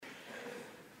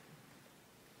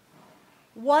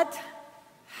What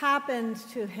happened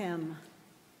to him?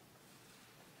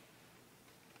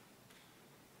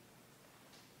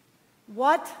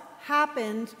 What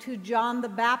happened to John the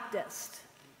Baptist?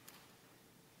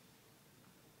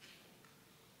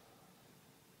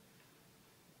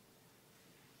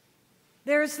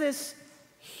 There's this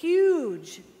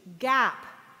huge gap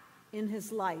in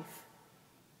his life,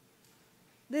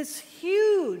 this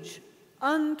huge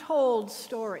untold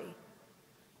story.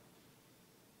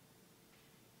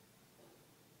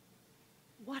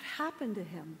 What happened to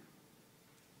him?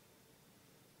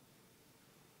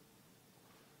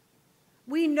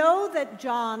 We know that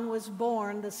John was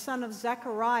born the son of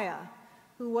Zechariah,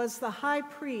 who was the high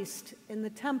priest in the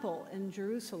temple in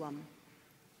Jerusalem.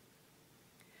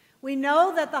 We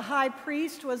know that the high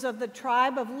priest was of the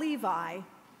tribe of Levi,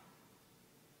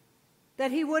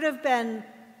 that he would have been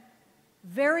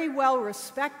very well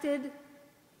respected,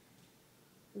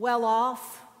 well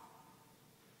off,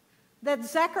 that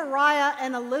Zechariah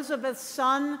and Elizabeth's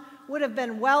son would have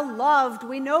been well loved.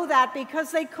 We know that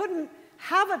because they couldn't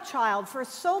have a child for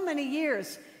so many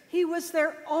years. He was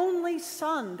their only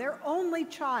son, their only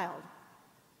child.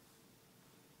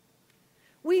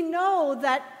 We know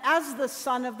that as the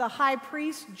son of the high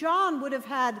priest, John would have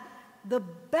had the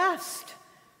best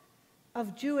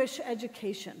of Jewish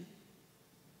education,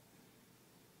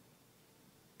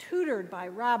 tutored by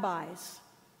rabbis.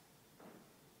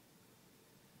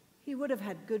 He would have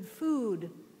had good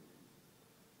food,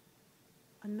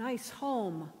 a nice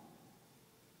home,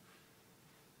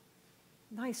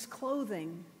 nice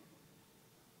clothing.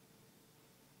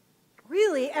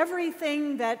 Really,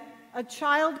 everything that a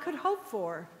child could hope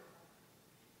for.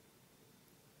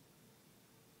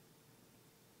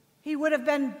 He would have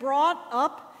been brought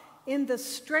up in the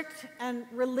strict and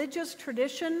religious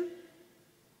tradition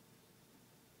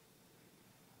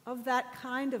of that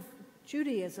kind of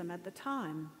Judaism at the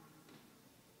time.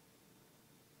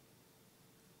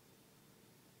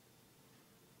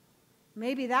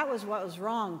 Maybe that was what was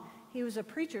wrong. He was a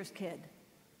preacher's kid.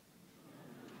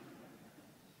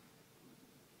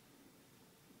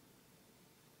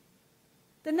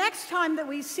 The next time that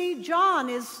we see John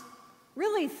is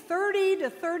really 30 to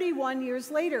 31 years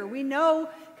later. We know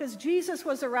because Jesus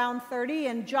was around 30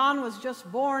 and John was just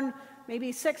born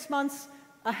maybe 6 months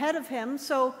ahead of him.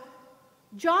 So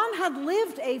John had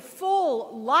lived a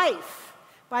full life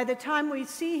by the time we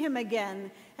see him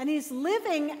again. And he's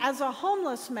living as a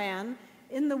homeless man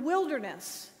in the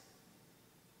wilderness.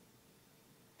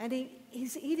 And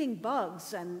he's eating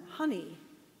bugs and honey.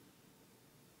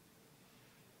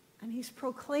 And he's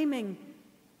proclaiming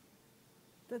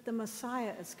that the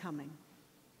Messiah is coming.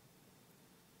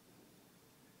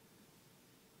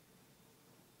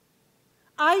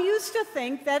 I used to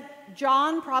think that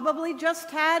John probably just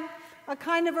had a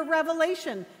kind of a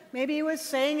revelation. Maybe he was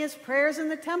saying his prayers in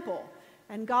the temple,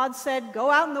 and God said, go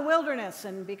out in the wilderness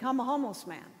and become a homeless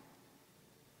man.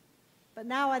 But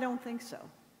now I don't think so.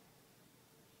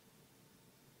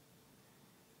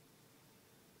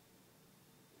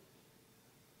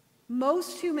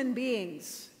 Most human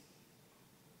beings,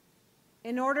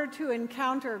 in order to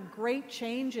encounter great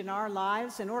change in our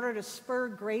lives, in order to spur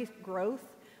great growth,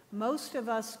 most of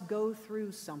us go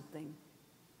through something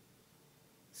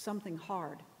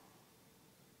hard.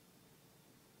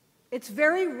 It's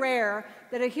very rare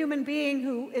that a human being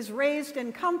who is raised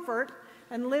in comfort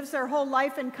and lives their whole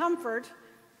life in comfort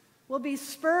will be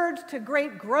spurred to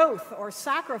great growth or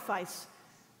sacrifice.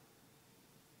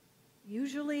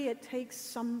 Usually it takes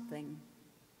something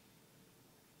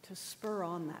to spur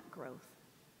on that growth.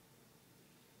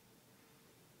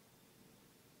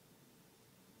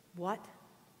 What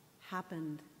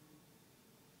happened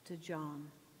to John?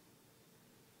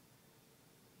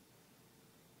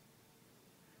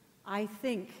 I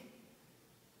think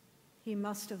he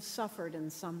must have suffered in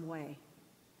some way.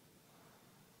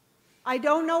 I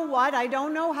don't know what, I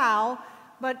don't know how,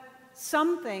 but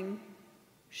something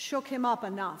shook him up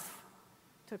enough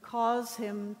to cause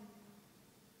him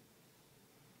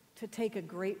to take a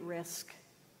great risk,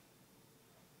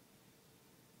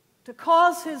 to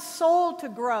cause his soul to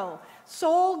grow.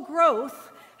 Soul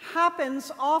growth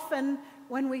happens often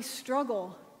when we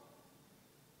struggle.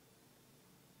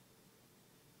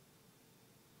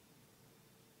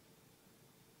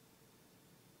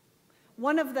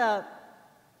 One of the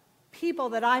people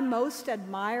that I most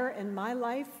admire in my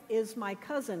life is my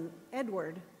cousin,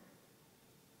 Edward.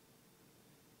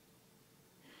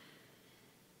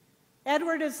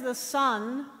 Edward is the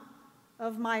son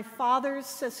of my father's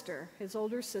sister, his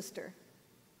older sister.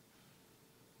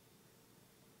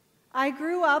 I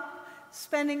grew up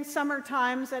spending summer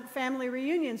times at family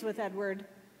reunions with Edward.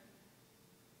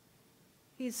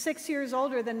 He's 6 years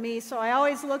older than me, so I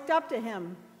always looked up to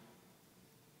him.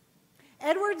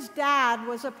 Edward's dad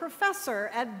was a professor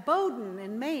at Bowdoin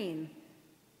in Maine,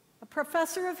 a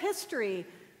professor of history,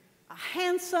 a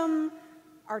handsome,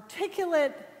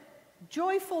 articulate,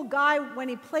 joyful guy when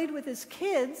he played with his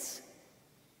kids.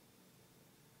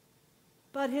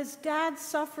 But his dad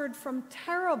suffered from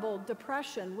terrible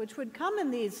depression, which would come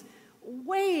in these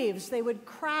waves. They would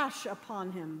crash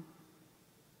upon him.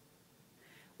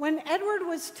 When Edward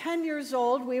was 10 years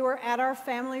old, we were at our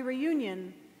family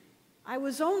reunion. I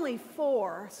was only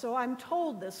 4, so I'm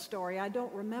told this story. I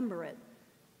don't remember it.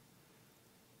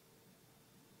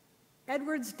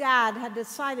 Edward's dad had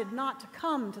decided not to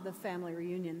come to the family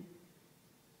reunion.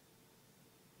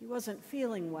 He wasn't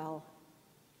feeling well.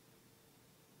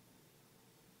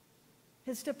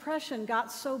 His depression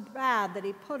got so bad that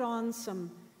he put on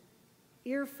some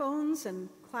earphones and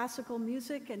classical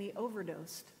music and he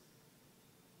overdosed.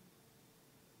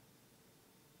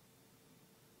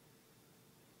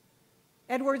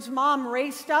 Edward's mom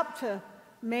raced up to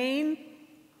Maine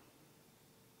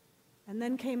and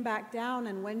then came back down,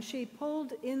 and when she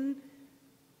pulled in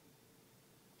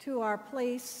to our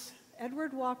place,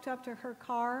 Edward walked up to her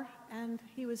car, and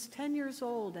he was 10 years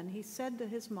old, and he said to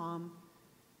his mom,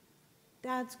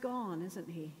 "Dad's gone, isn't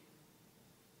he?"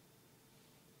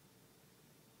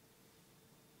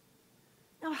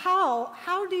 Now,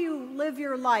 how do you live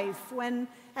your life when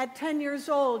at 10 years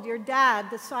old your dad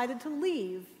decided to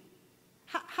leave?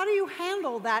 How do you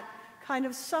handle that kind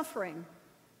of suffering?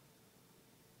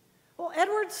 Well,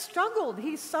 Edward struggled.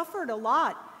 He suffered a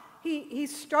lot. He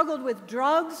struggled with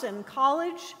drugs in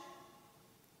college.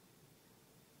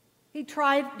 He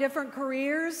tried different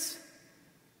careers.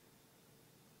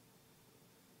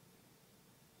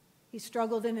 He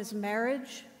struggled in his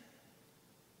marriage.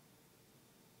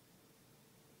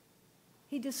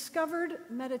 He discovered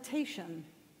meditation.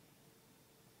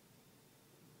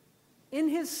 In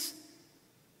his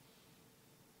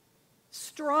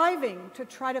striving to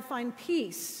try to find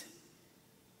peace,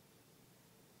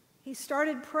 he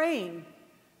started praying,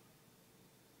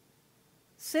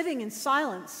 sitting in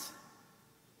silence.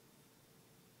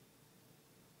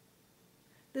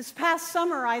 This past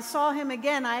summer, I saw him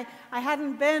again. I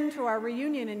hadn't been to our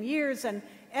reunion in years, and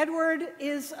Edward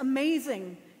is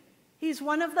amazing. He's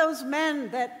one of those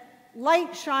men that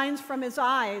light shines from his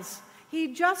eyes.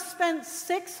 He just spent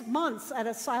 6 months at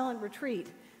a silent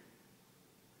retreat.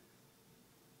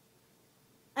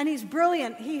 And he's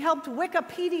brilliant. He helped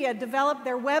Wikipedia develop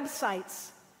their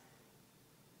websites.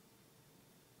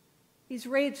 He's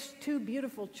raised 2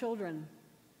 beautiful children.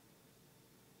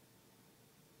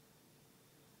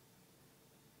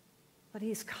 But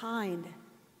he's kind,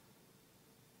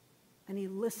 and he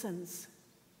listens.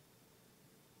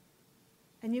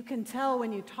 And you can tell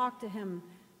when you talk to him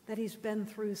that he's been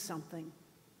through something.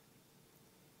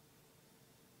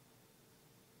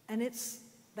 And it's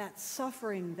that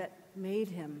suffering that made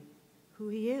him who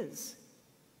he is,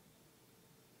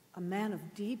 a man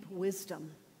of deep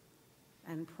wisdom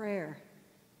and prayer.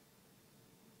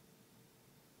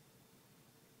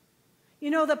 You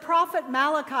know, the prophet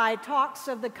Malachi talks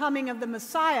of the coming of the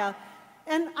Messiah,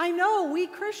 and I know we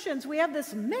Christians, we have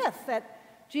this myth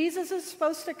that Jesus is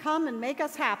supposed to come and make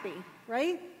us happy,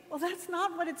 right? Well, that's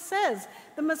not what it says.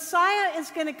 The Messiah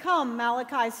is going to come,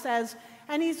 Malachi says,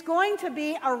 and he's going to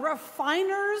be a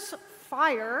refiner's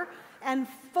fire and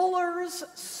fuller's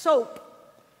soap.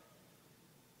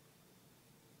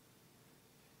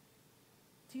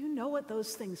 Do you know what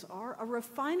those things are? A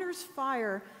refiner's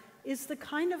fire is the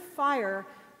kind of fire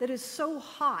that is so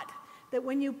hot that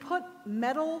when you put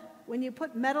metal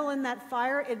in that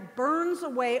fire, it burns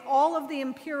away all of the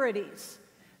impurities.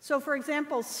 So for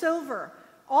example, silver,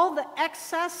 all the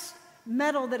excess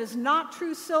metal that is not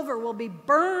true silver will be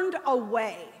burned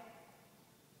away.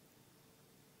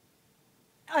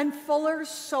 And fuller's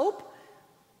soap,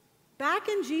 back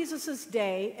in Jesus'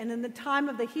 day and in the time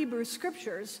of the Hebrew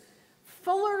Scriptures,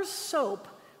 fuller's soap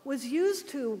was used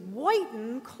to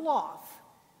whiten cloth.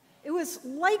 It was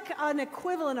like an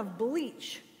equivalent of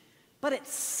bleach, but it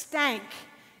stank.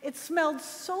 It smelled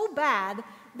so bad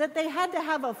that they had to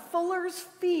have a fuller's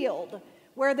field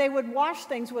where they would wash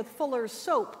things with fuller's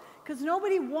soap because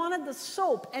nobody wanted the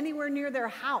soap anywhere near their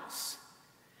house.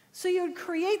 So you'd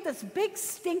create this big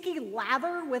stinky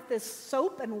lather with this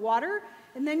soap and water,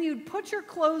 and then you'd put your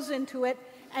clothes into it,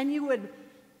 and you would,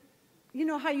 you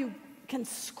know how you can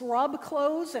scrub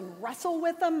clothes and wrestle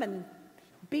with them and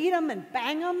beat them and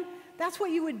bang them? That's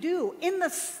what you would do. In the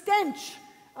stench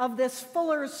of this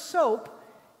fuller's soap,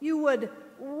 you would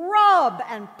rub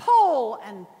and pull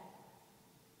and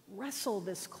wrestle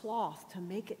this cloth to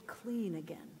make it clean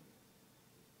again.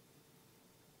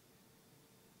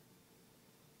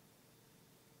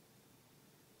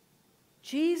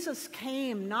 Jesus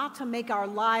came not to make our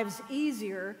lives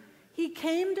easier. He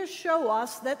came to show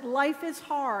us that life is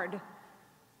hard,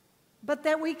 but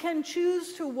that we can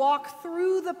choose to walk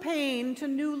through the pain to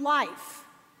new life.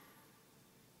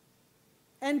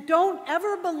 And don't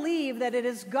ever believe that it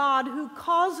is God who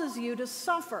causes you to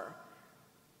suffer.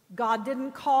 God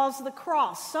didn't cause the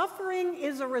cross. Suffering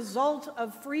is a result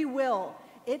of free will.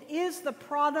 It is the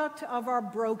product of our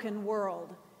broken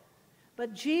world.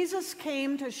 But Jesus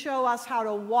came to show us how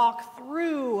to walk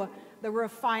through the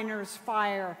refiner's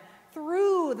fire,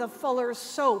 through the fuller's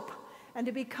soap, and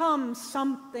to become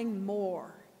something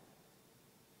more.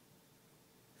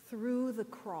 Through the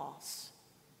cross.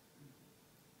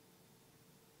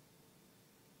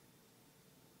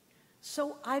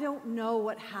 So I don't know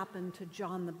what happened to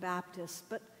John the Baptist,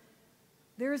 but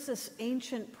there's this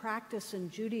ancient practice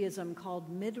in Judaism called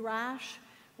midrash,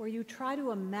 where you try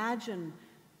to imagine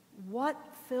what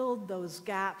filled those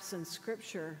gaps in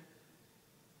Scripture.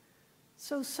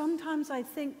 So sometimes I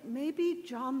think maybe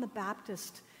John the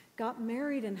Baptist got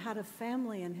married and had a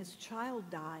family and his child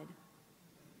died.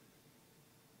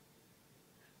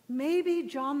 Maybe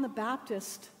John the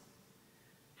Baptist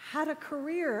had a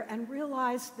career and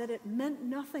realized that it meant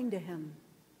nothing to him.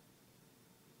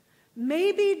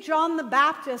 Maybe John the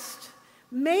Baptist,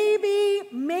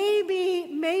 maybe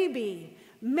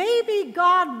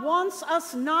God wants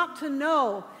us not to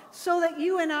know so that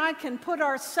you and I can put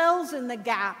ourselves in the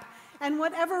gap. And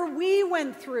whatever we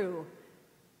went through,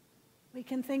 we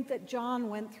can think that John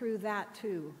went through that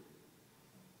too.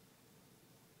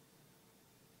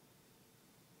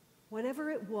 Whatever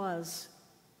it was,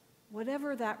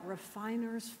 whatever that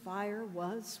refiner's fire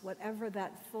was, whatever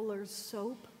that fuller's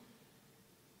soap,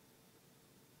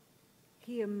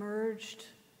 he emerged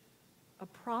a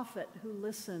prophet who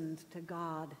listened to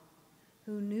God,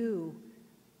 who knew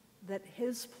that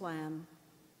his plan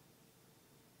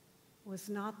was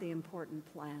not the important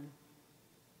plan,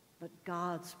 but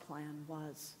God's plan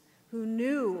was, who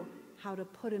knew how to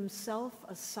put himself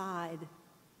aside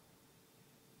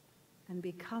and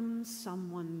become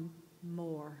someone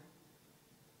more,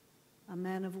 a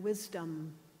man of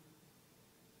wisdom,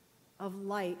 of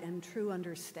light and true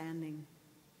understanding,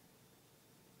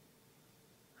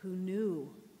 who knew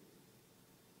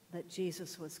that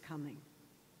Jesus was coming.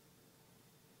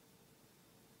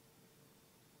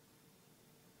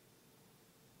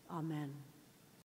 Amen.